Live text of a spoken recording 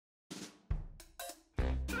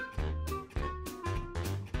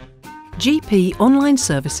GP online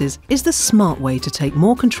services is the smart way to take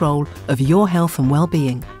more control of your health and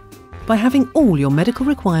well-being by having all your medical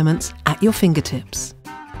requirements at your fingertips.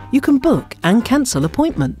 You can book and cancel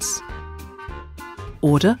appointments,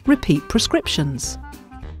 order repeat prescriptions,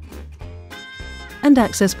 and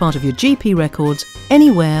access part of your GP records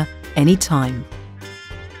anywhere, anytime.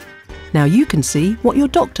 Now you can see what your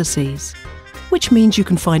doctor sees, which means you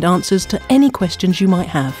can find answers to any questions you might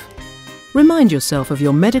have. Remind yourself of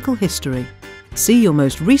your medical history, see your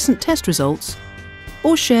most recent test results,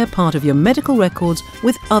 or share part of your medical records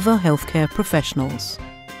with other healthcare professionals.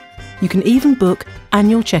 You can even book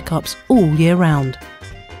annual checkups all year round.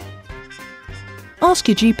 Ask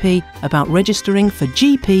your GP about registering for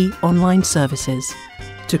GP online services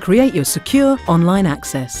to create your secure online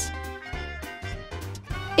access.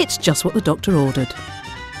 It's just what the doctor ordered.